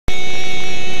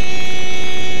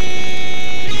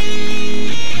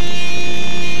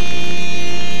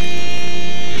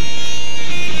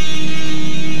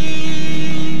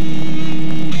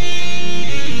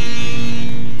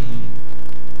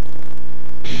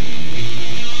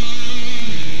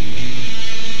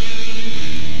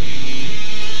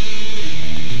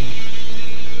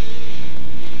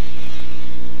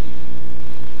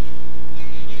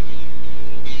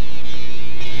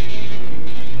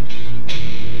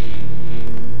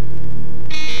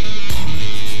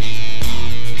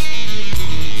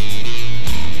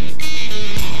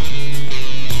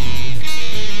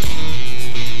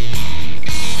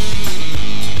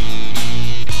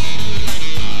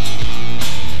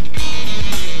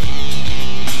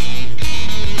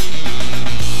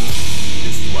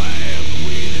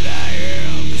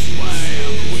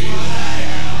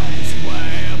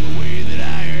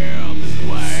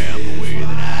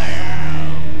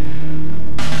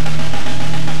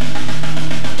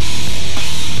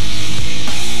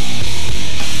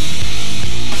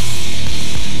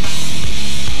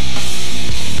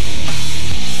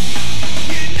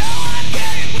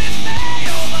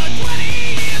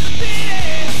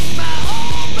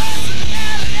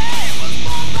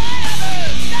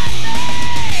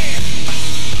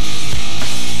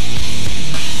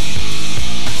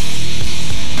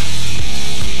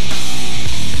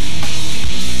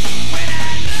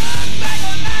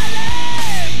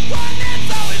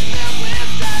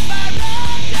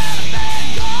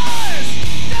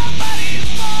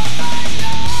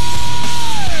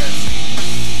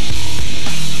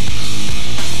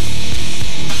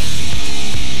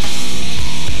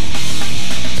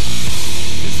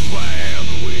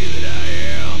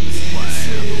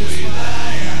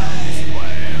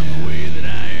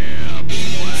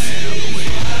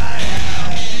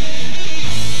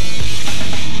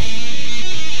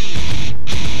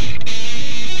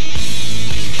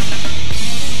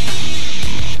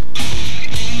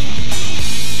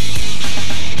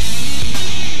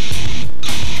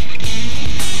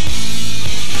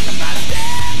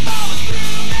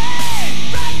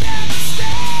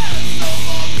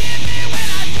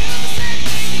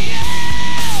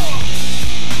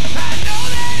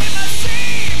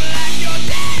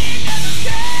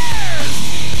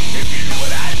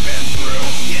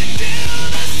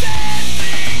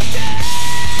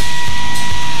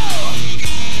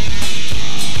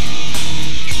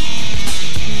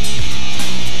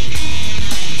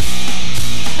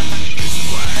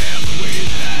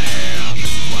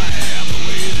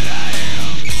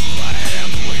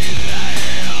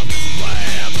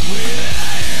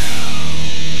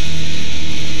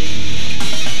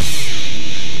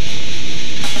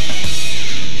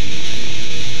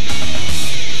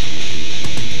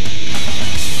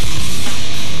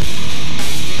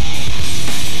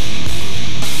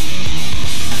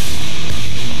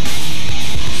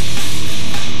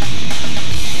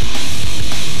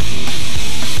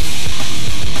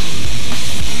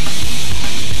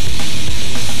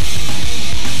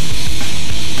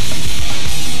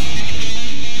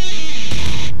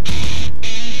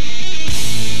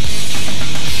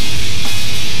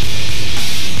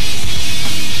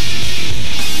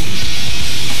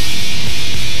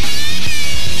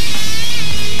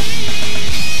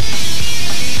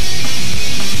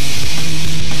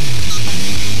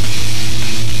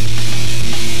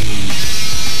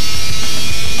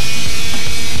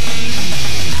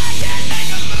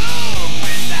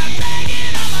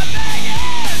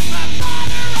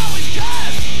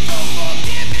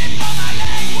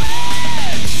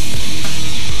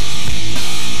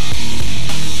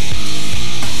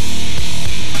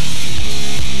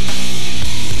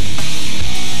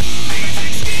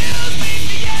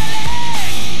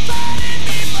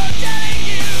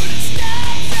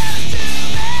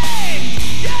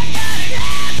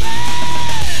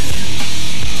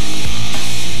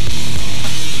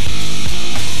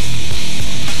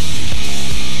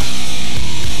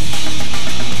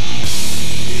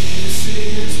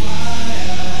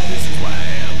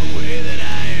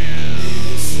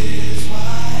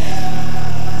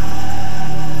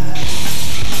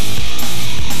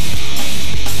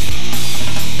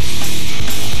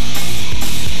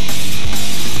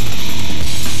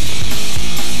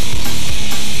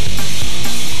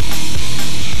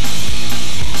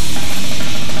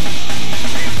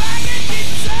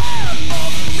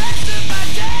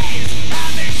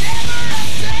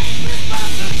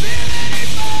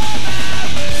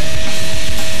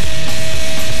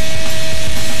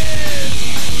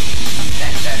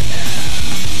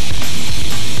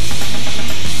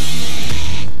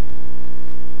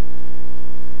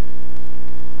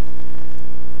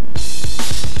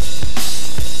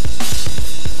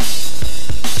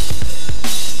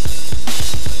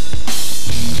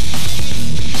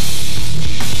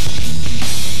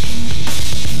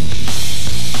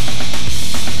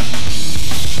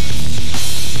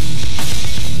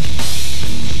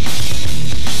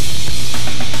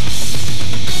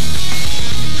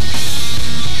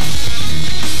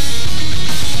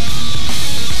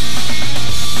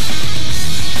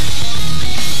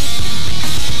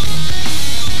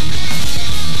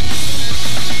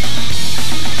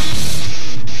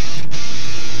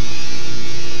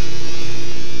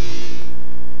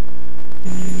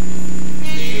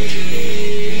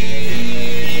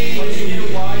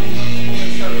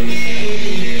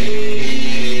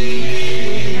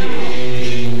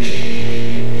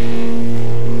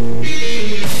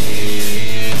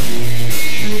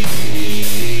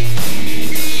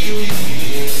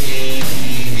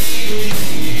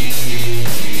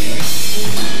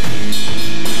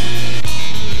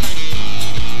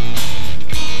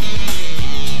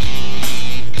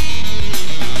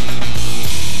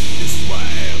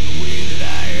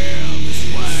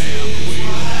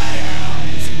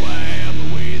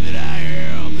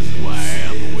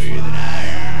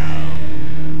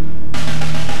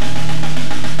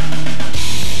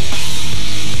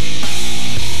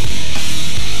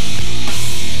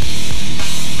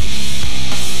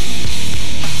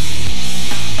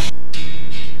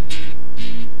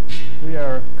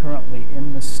currently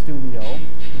in the studio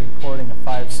recording a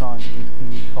 5-song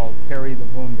EP called Carry the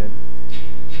Wounded.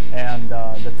 And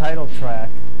the title track,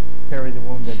 Carry the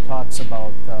Wounded, talks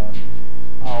about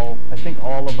how I think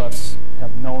all of us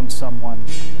have known someone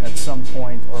at some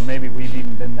point, or maybe we've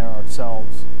even been there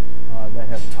ourselves, that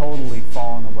have totally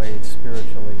fallen away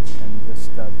spiritually and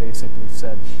just basically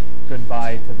said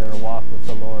goodbye to their walk with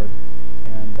the Lord.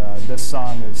 And this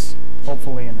song is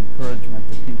hopefully an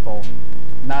encouragement to people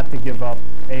not to give up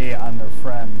on their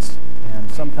friends, and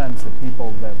sometimes the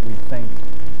people that we think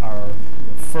are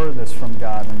the furthest from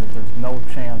God and that there's no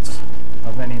chance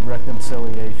of any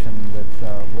reconciliation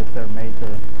with their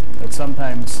Maker. But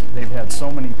sometimes they've had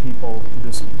so many people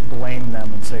just blame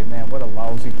them and say, man, what a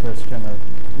lousy Christian, or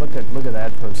look at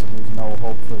that person, there's no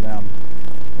hope for them.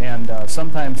 And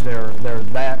sometimes they're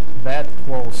that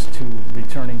close to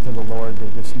returning to the Lord, they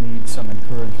just need some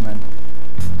encouragement.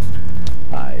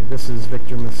 Hi, this is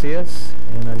Victor Macias,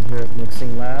 and I'm here at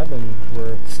Mixing Lab, and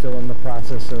we're still in the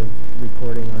process of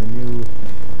recording our new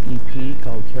EP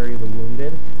called Carry the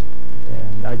Wounded.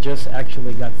 And I just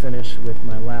actually got finished with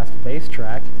my last bass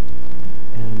track,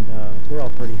 and we're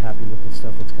all pretty happy with the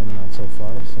stuff that's coming out so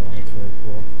far, so that's very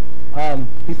cool.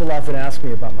 People often ask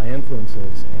me about my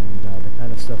influences and the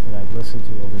kind of stuff that I've listened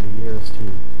to over the years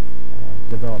to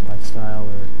develop my style,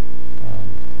 or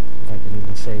if I can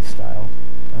even say style,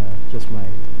 just my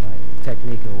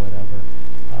technique or whatever.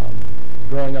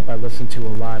 Growing up, I listened to a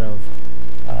lot of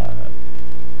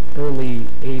early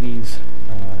 80s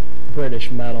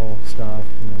British metal stuff,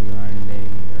 your Iron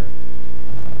Maiden, your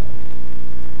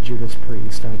Judas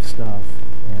Priest type stuff,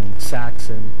 and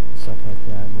Saxon, stuff like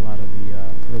that, and a lot of the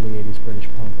early 80s British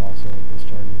punk also,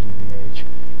 Discharge and GBH.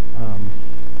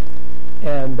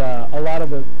 And a lot of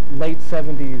the late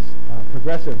 70s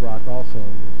progressive rock also,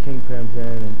 King Crimson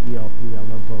and ELP. I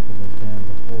love both of those bands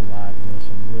a whole lot, and there's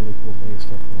some really cool bass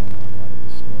stuff going on, a lot of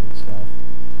distorted stuff.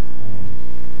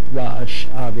 Rush,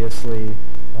 obviously,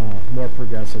 more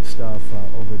progressive stuff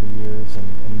over the years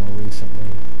and more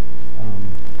recently.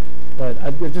 But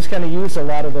I've just kind of used a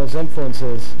lot of those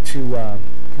influences to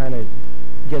kind of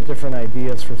get different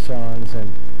ideas for songs,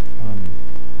 and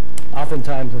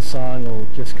oftentimes a song will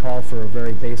just call for a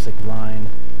very basic line,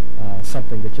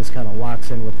 something that just kind of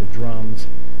locks in with the drums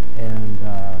and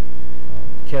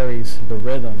carries the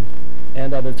rhythm,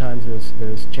 and other times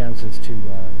there's chances to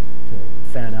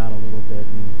fan out a little bit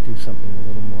and do something a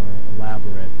little more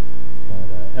elaborate.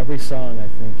 But every song, I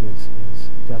think, is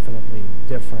definitely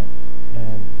different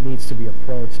and needs to be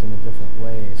approached in a different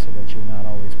way, so that you're not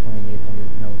always playing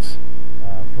 800 notes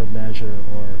per measure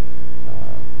or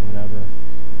whatever.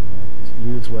 Just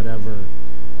use whatever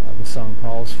the song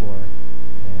calls for,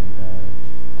 and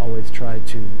always try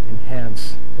to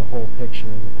enhance the whole picture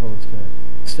as opposed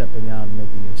to stepping out and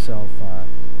making yourself the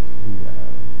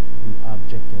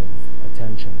object of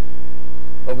attention.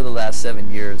 Over the last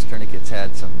 7 years, Tourniquet's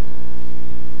had some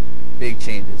big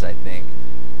changes, I think.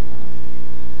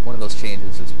 One of those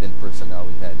changes has been personnel.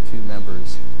 We've had 2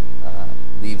 members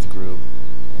leave the group,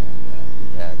 and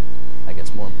we've had, I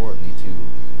guess more importantly, 2,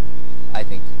 I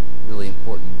think, really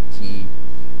important key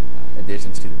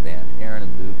additions to the band. Aaron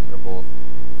and Luke are both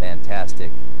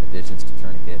fantastic additions to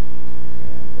Tourniquet,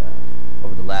 and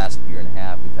over the last year and a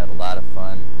half, we've had a lot of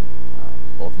fun,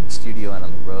 both in the studio and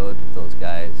on the road with those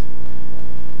guys.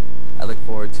 And, I look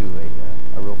forward to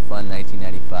a real fun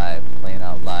 1995, playing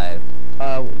out live.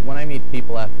 When I meet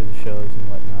people after the shows and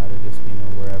whatnot, or just,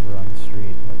 wherever on the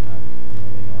street and whatnot,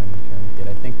 they know I'm in Tourniquet.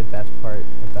 I think the best part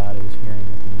about it is hearing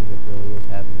that the music really is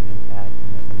having an impact, and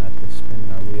that we're not just spinning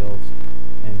our wheels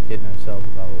and kidding ourselves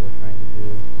about what we're trying to do.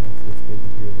 It's good to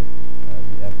hear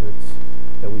the efforts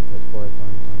that we put forth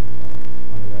on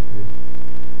a record.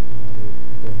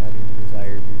 They're having the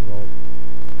desired result.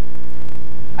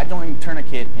 I joined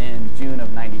Tourniquet in June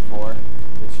of '94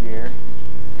 this year,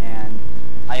 and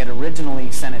I had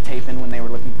originally sent a tape in when they were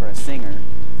looking for a singer,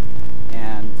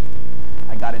 and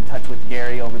I got in touch with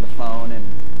Gary over the phone, and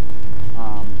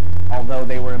although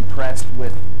they were impressed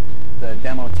with the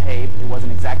demo tape, it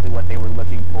wasn't exactly what they were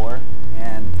looking for,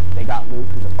 and they got Luke,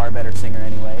 who's a far better singer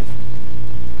anyways,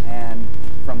 and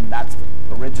that's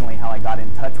originally how I got in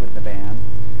touch with the band.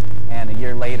 And a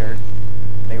year later,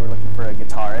 they were looking for a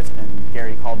guitarist, and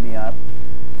Gary called me up.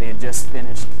 They had just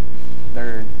finished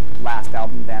their last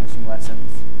album, Vanishing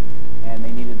Lessons, and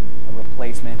they needed a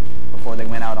replacement before they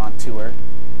went out on tour.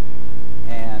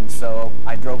 And so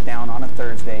I drove down on a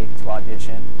Thursday to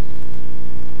audition,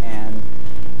 and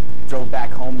drove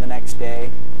back home the next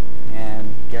day,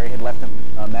 and Gary had left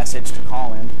a message to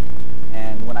call him,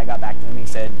 and when I got back to him, he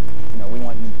said, we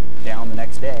want you down the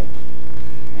next day.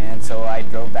 And so I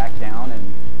drove back down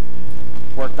and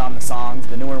worked songs.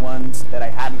 The newer ones that I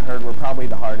hadn't heard were probably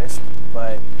the hardest,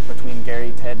 but between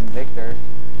Gary, Ted, and Victor,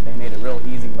 they made it real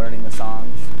easy learning the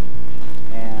songs.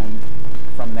 And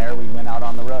from there, we went out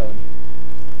on the road.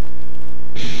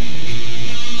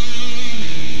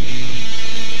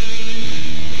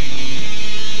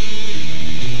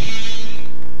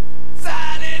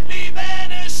 Silently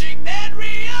vanishing, then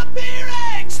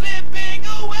reappearing, slipping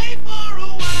away for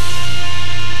a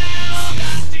while.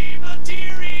 Not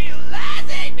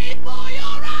dematerializing before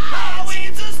your eyes.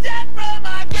 Always a step from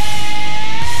my grasp.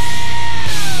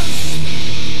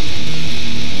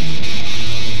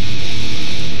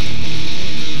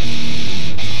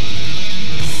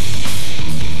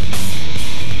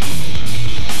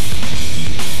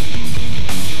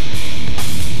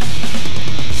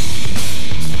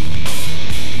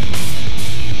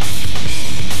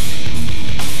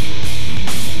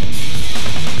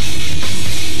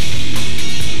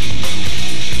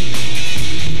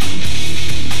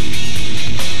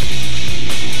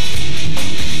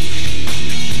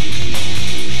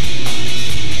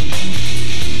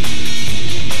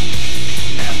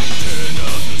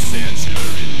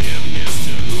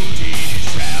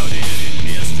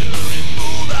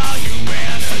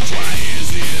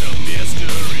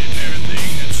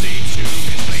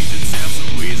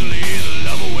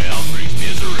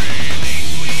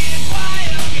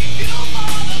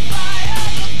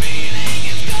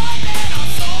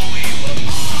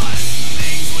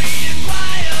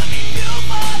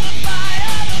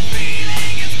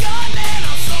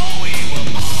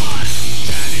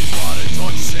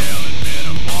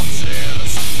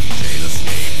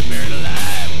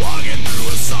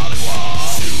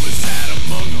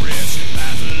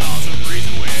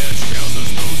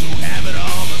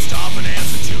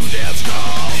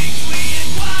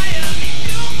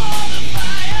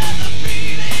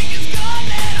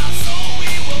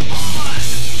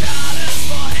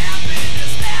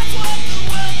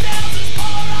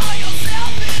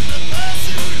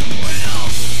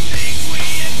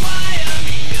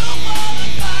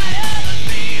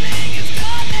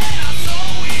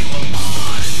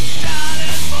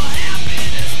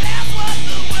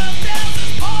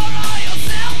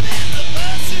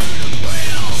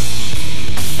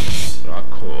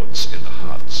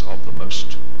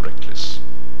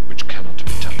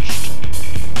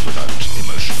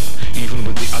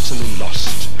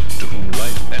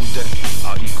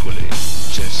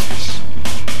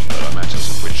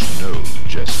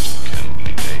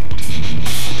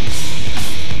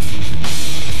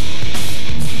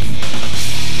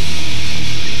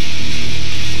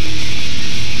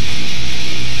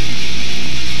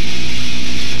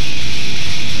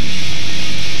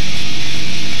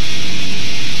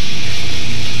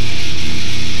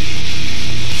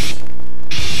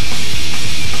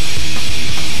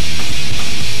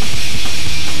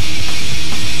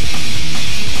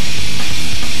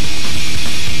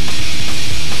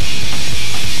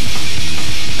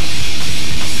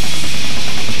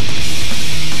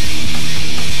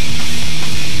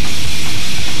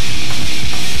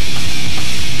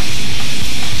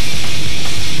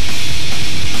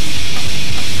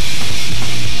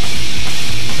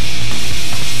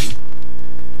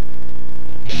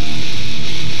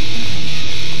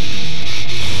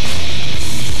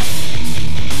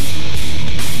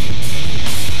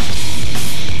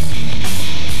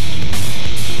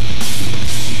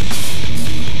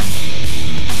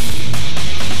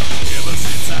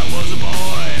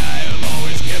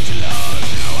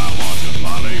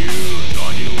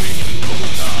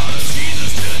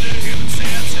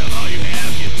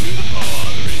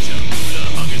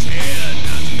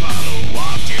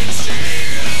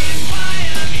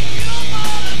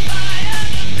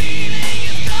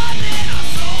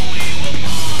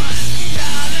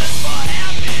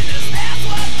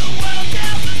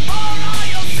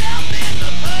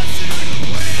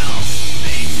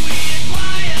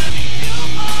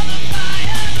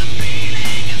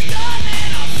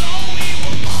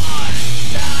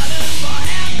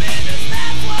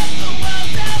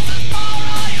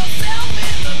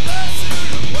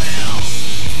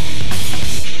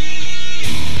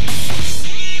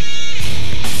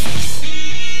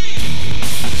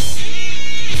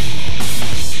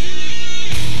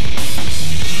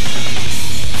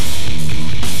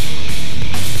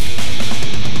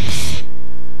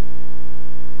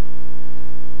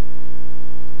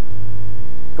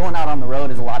 Going out on the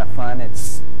road is a lot of fun.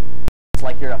 It's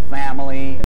like you're a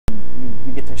family, and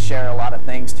you get to share a lot of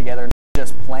things together, not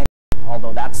just playing,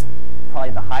 although that's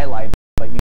probably the highlight, but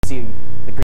you see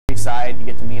the greenery side, you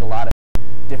get to meet a lot of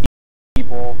different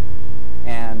people,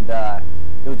 and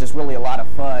it was just really a lot of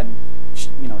fun,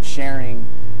 sharing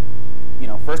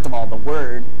first of all, the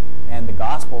word and the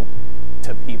gospel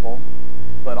to people,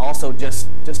 but also just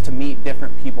to meet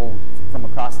different people from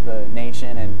across the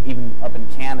nation and even up in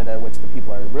Canada, which the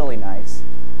people are really nice.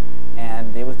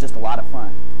 And it was just a lot of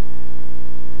fun.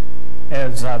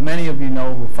 As many of you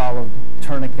know who followed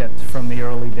Tourniquet from the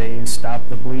early days, Stop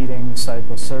the Bleeding,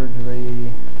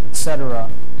 Psychosurgery, etc.,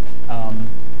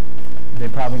 they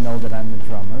probably know that I'm the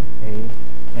drummer, A,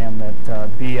 and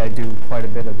that B, I do quite a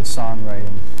bit of the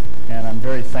songwriting. And I'm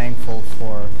very thankful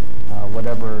for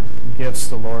whatever gifts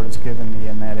the Lord has given me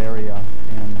in that area.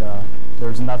 And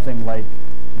there's nothing like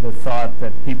the thought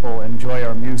that people enjoy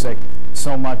our music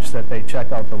so much that they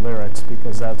check out the lyrics,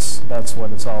 because that's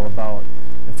what it's all about.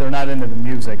 If they're not into the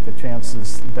music, the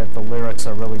chances that the lyrics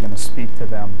are really going to speak to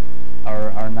them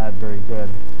are not very good.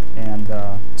 And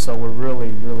so we're really,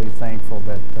 really thankful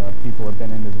that people have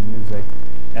been into the music.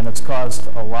 And it's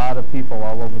caused a lot of people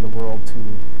all over the world to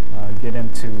get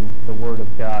into the Word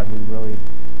of God. We really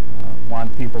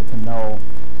want people to know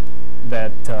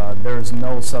that there is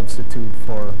no substitute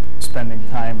for spending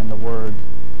time in the Word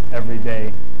every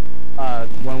day.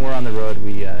 When we're on the road,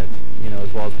 we, as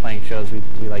well as playing shows, we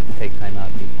like to take time out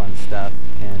and do fun stuff.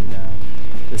 And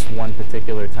this one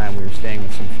particular time, we were staying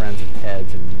with some friends of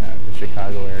Ted's in the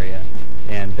Chicago area,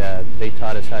 and they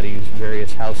taught us how to use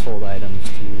various household items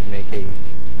to make a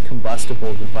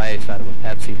combustible device out of a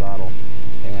Pepsi bottle.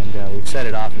 And we set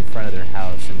it off in front of their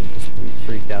house, and we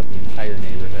freaked out the entire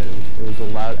neighborhood. It was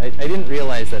a loud. I didn't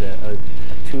realize that a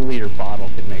 2-liter bottle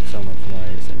could make so much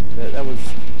noise, and that was.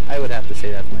 I would have to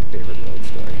say that's my favorite road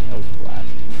story. That was a blast.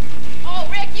 Oh,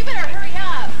 Rick, you better hurry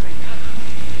up.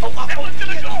 Oh, that one's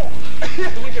gonna go!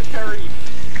 Look at Perry.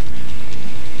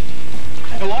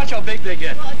 Now watch how big they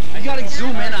get. You gotta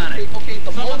zoom in on it. Okay,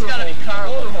 someone's gotta be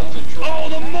careful. Oh,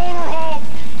 the motorhome!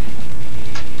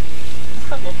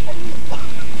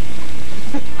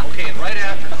 Okay, and right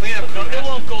after cleanup crew. It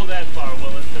won't go that far,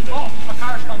 will it? Oh, a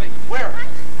car's coming. Where?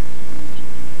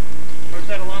 Where's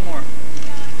that lawnmower?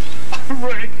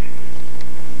 Rick.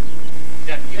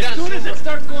 Yeah, as soon as it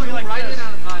starts going like right this.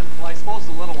 Well, I suppose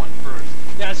the little one first.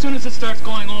 Yeah, as soon as it starts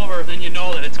going over, then you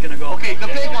know that it's gonna go. Okay, the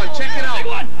big one. Check it out. Big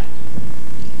one.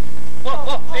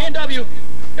 Oh, A&W.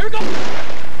 Here we go.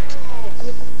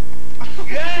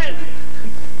 Good.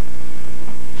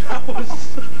 That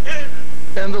was.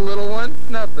 And the little one?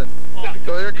 Nothing. Oh,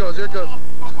 Go, here it goes, here it goes.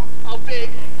 How big?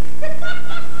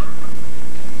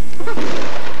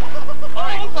 All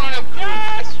right, clean up crew.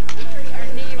 Our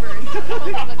neighbors.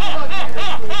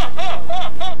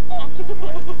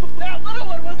 That little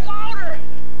one was louder.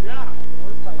 Yeah.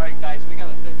 All right, guys, we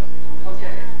gotta pick up.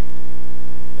 Okay.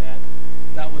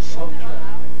 That was so true.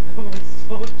 That was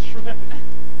so true.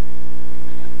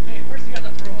 Hey, where's the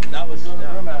other broom? That was a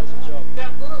joke.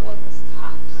 That little one was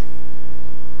tops.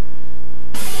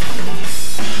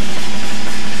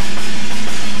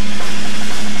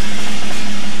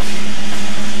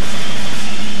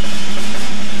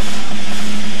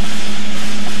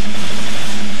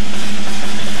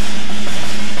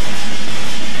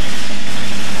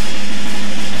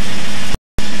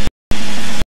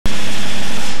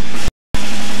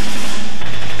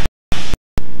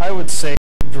 I would say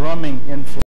drumming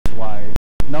influence-wise,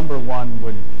 number one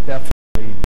would definitely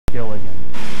be Gilligan.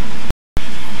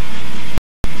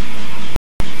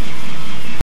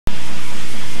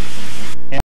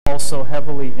 And also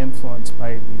heavily influenced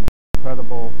by the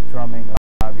incredible drumming of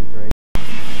Bobby Gray.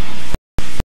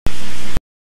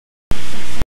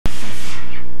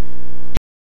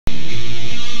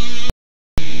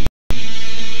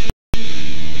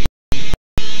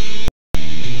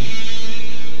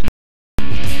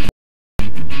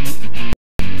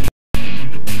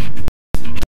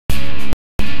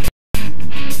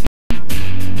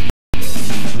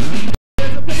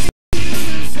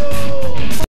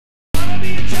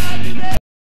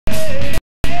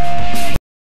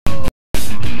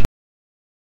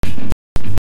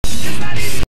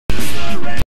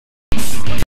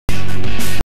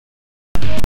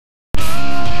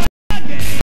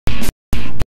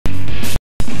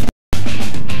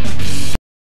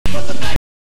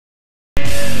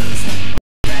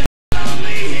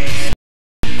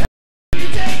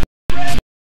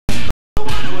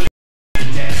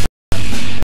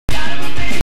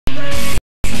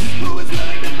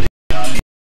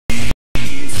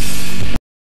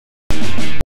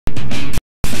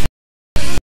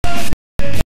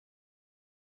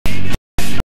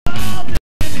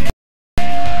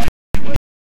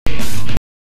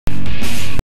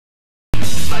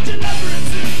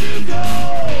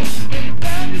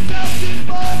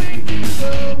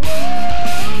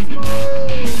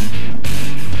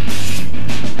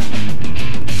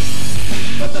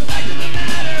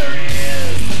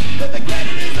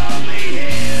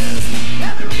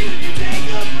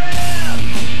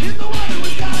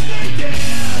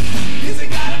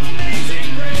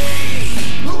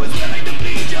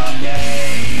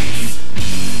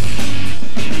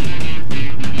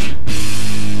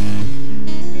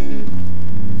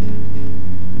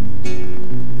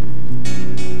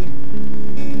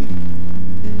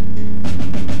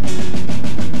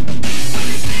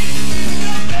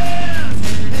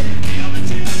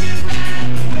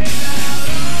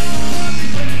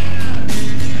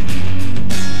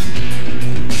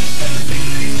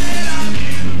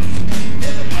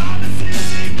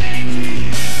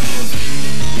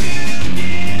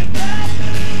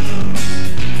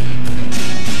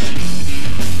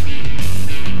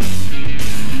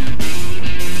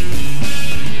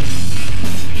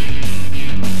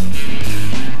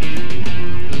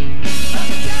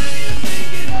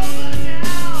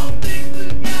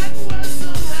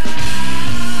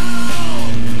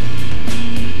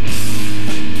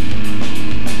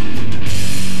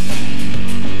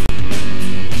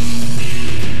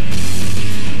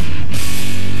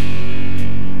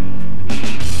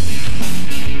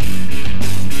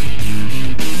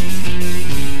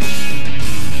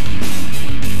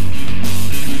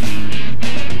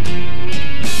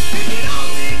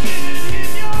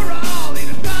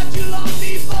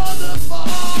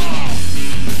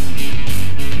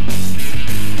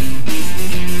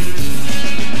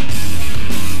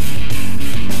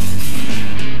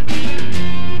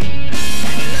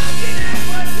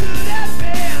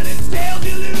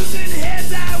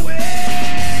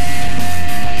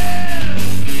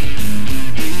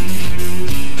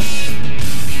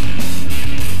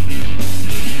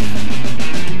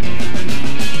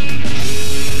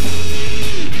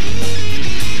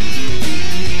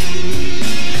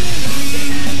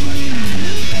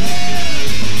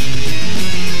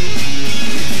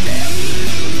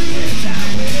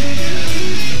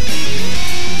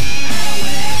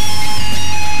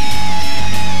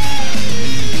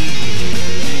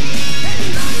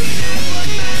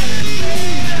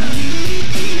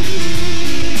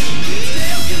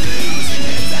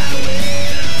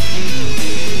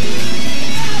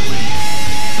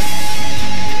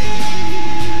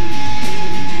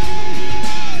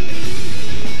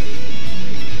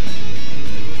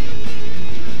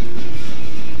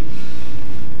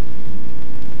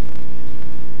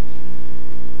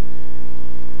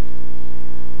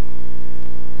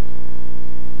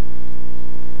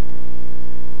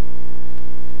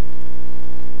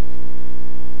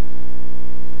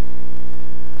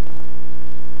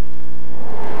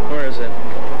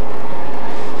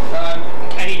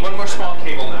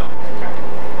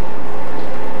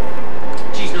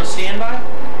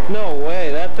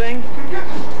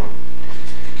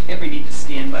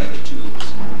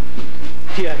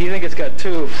 Yeah, you think it's got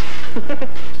tubes.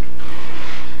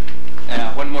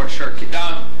 One more short key.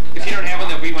 If you don't have one,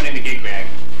 there'll be one in the gig bag.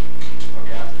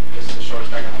 Okay, this is the short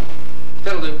spec.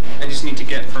 That'll do. I just need to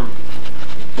get from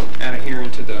out of here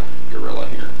into the gorilla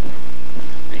here.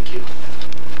 Thank you.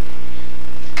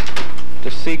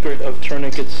 The secret of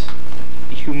Tourniquet's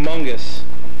humongous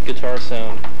guitar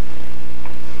sound.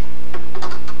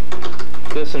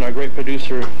 This and our great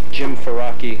producer, Jim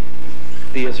Faraki,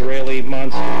 the Israeli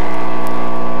monster.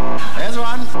 There's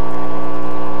one.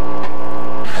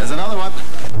 There's another one.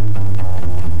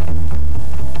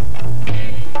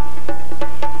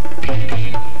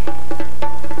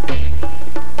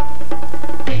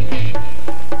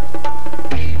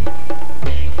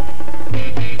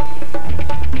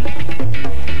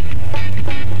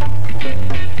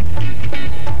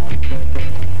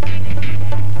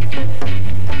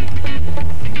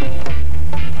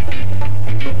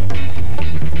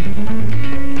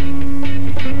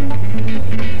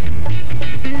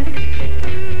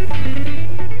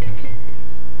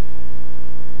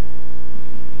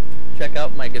 Check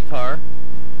out my guitar,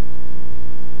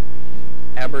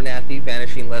 Abernathy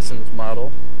Vanishing Lessons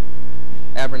model.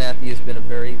 Abernathy has been a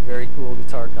very, very cool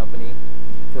guitar company.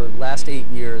 For the last 8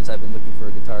 years, I've been looking for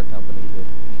a guitar company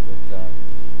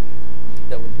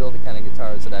that would build the kind of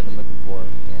guitars that I've been looking for.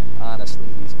 And honestly,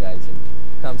 these guys have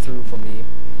come through for me,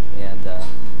 and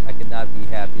I could not be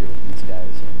happier with these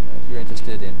guys. And if you're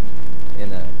interested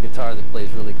in a guitar that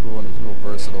plays really cool and is real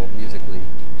versatile musically,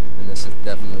 then this is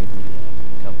definitely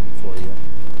the company for you.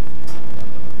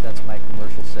 That's my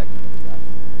commercial segment of the documentary.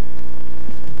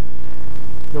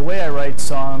 The way I write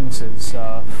songs is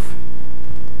I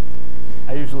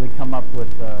usually come up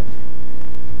with a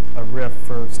riff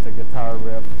first, a guitar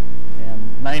riff,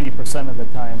 and 90% of the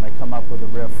time I come up with a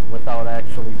riff without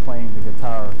actually playing the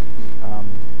guitar.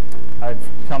 I've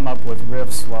come up with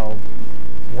riffs while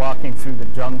walking through the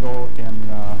jungle in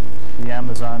the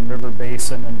Amazon River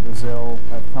Basin in Brazil.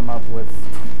 I've come up with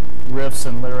riffs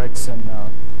and lyrics in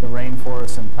the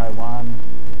rainforest in Taiwan,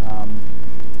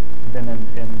 been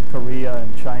in Korea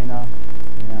and China,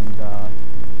 and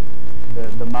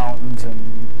the mountains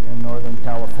in Northern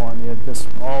California, just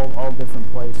all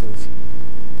different places.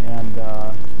 And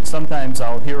sometimes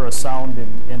I'll hear a sound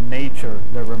in nature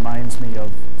that reminds me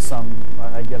of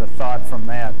I get a thought from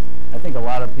that. I think a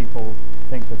lot of people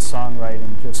think that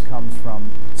songwriting just comes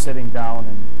from sitting down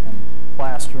and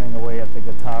plastering away at the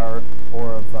guitar,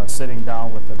 or of sitting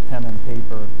down with a pen and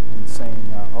paper and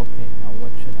saying, okay, now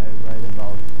what should I write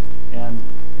about? And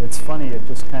it's funny, it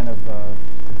just kind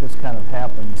of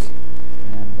happens.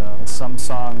 And some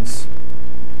songs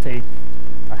take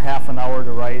a half an hour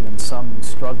to write, and some you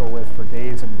struggle with for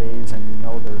days and days, and you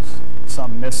know there's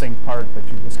some missing part, but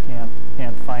you just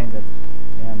can't find it.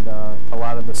 And a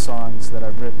lot of the songs that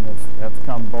I've written have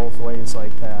come both ways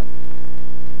like that.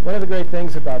 One of the great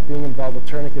things about being involved with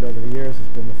Tourniquet over the years has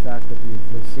been the fact that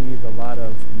we've received a lot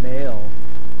of mail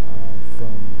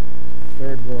from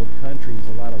third world countries,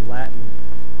 a lot of Latin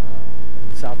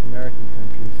and South American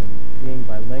countries, and being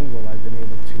bilingual, I've been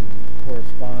able to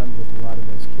correspond with a lot of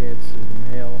those kids through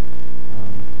the mail.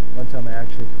 One time I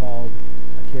actually called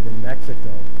a kid in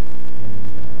Mexico, and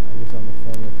I was on the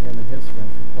phone with him and his friend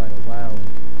for quite a while, and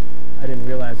I didn't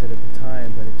realize it at the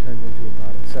time, but it turned into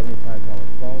about a $75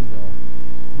 phone bill,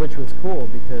 which was cool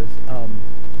because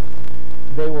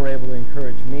they were able to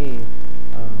encourage me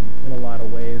in a lot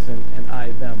of ways, and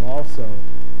I them also,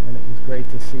 and it was great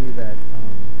to see that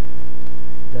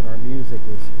that our music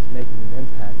is making an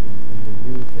impact in the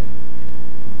youth in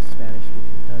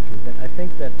Spanish-speaking countries. And I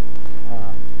think that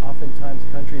oftentimes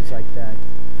countries like that,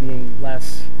 being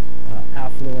less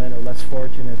affluent or less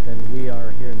fortunate than we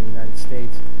are here in the United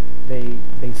States, they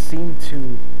seem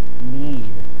to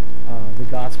need the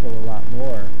gospel a lot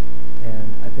more.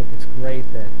 And I think it's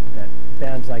great that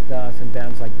bands like us and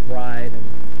bands like Bride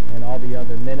and all the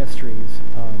other ministries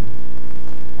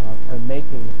are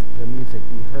making their music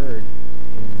be heard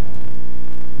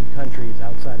in countries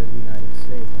outside of the United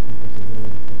States. I think that's a really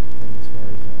important thing as far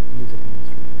as music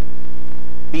ministry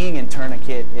goes. Being in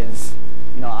Tourniquet is,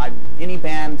 any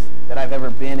band that I've ever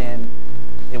been in,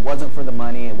 it wasn't for the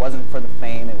money, it wasn't for the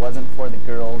fame, it wasn't for the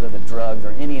girls or the drugs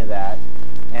or any of that.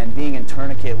 And being in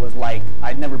Tourniquet was like,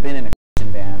 I'd never been in a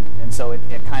Christian band, and so it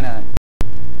kind of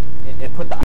put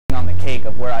the icing on the cake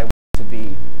of where I wanted to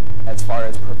be as far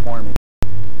as performing.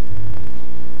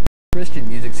 Christian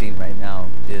music scene right now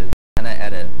is kind of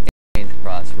at a strange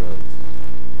crossroads,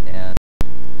 and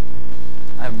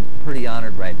I'm pretty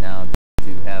honored right now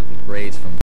to have the grace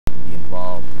from God to be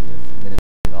involved with ministry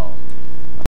at all.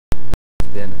 It's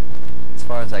been, as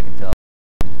far as I can tell,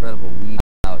 an incredible weed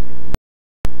out of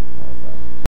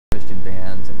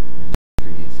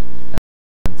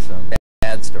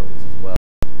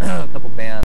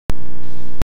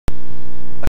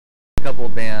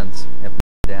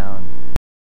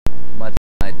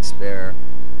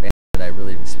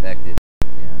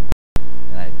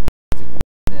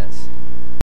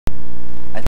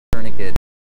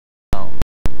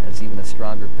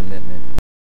stronger commitment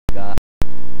to God,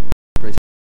 Christian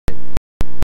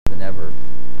than ever.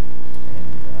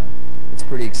 And it's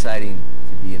pretty exciting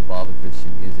to be involved with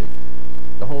Christian music.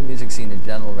 The whole music scene in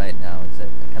general right now is at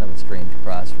kind of a strange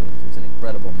crossroads. There's an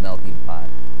incredible melting pot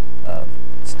of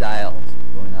styles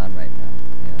going on right now.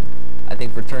 And I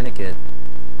think for Tourniquet,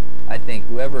 I think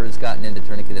whoever has gotten into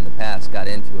Tourniquet in the past got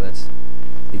into us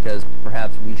because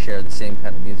perhaps we share the same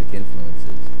kind of music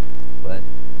influences, but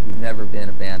we've never been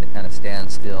a band to kind of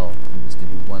stand still and just to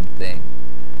do one thing.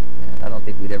 And I don't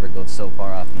think we'd ever go so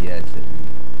far off the edge that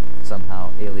we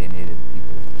somehow alienated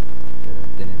people that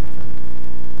have been into Tourniquet.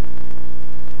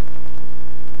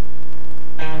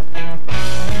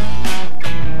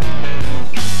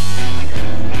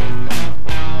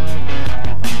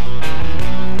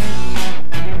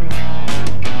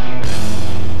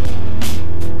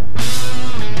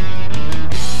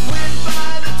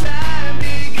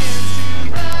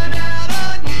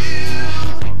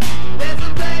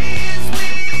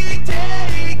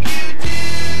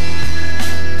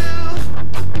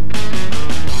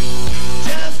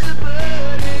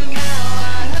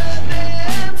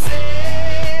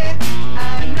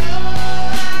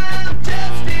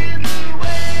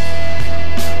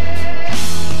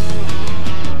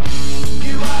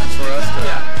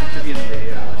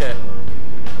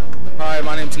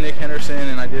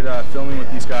 And I did filming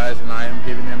with these guys, and I am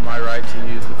giving them my right to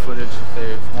use the footage if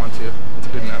they want to. It's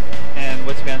good enough. And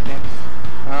what's the band's name?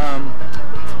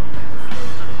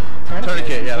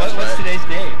 Tourniquet, yeah, that's right. What's today's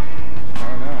date?